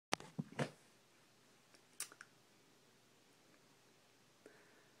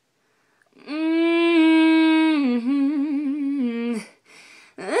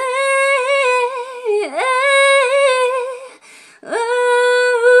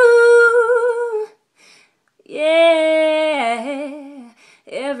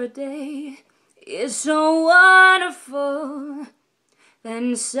was so wonderful.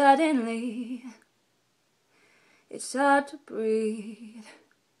 Then suddenly it's hard to breathe.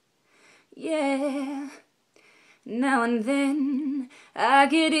 Yeah. Now and then I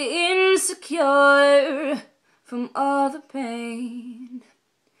get insecure from all the pain.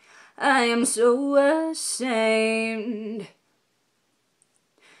 I am so ashamed.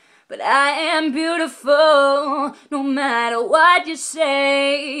 But I am beautiful, no matter what you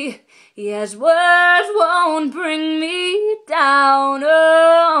say. Yes, words won't bring me down,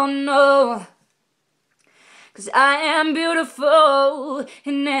 oh no. 'Cause I am beautiful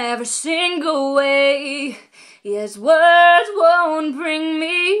in every single way. Yes, words won't bring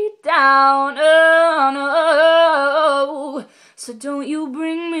me down, oh no. So don't you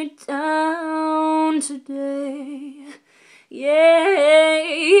bring me down today. Yeah,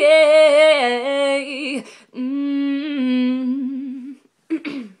 yeah.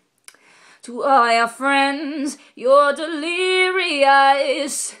 To all your friends, you're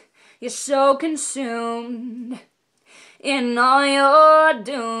delirious. You're so consumed in all your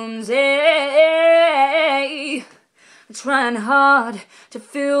dooms, hey. Trying hard to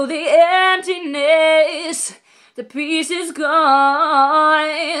fill the emptiness. The piece is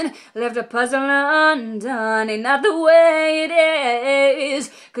gone, left a puzzle undone. Ain't not the way it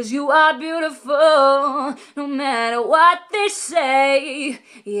is, 'cause you are beautiful, no matter what they say.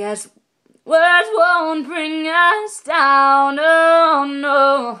 Yes, words won't bring us down, oh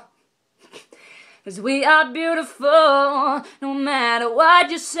no. 'Cause we are beautiful, no matter what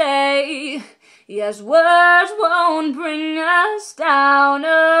you say. Yes, words won't bring us down,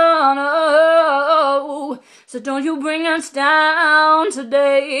 oh no. So don't you bring us down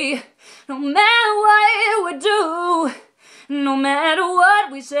today. No matter what we do, no matter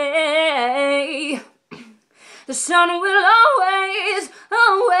what we say, the sun will always,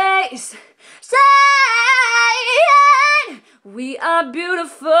 always shine. We are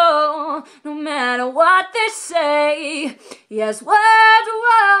beautiful, no matter what they say. Yes, words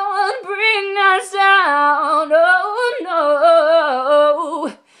won't bring us down, oh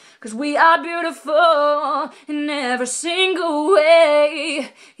no. 'Cause we are beautiful in every single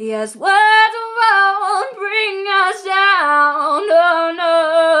way. Yes, words won't bring us down, oh no.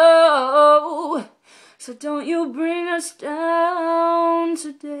 So don't you bring us down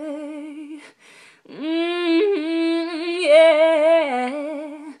today. Yeah.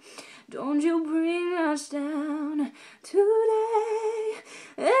 Don't you bring us down today.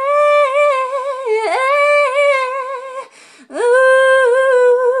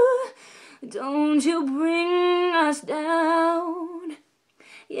 Ooh. Don't you bring us down.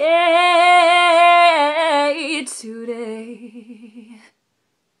 Yeah, today.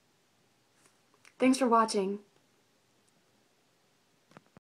 Thanks for watching.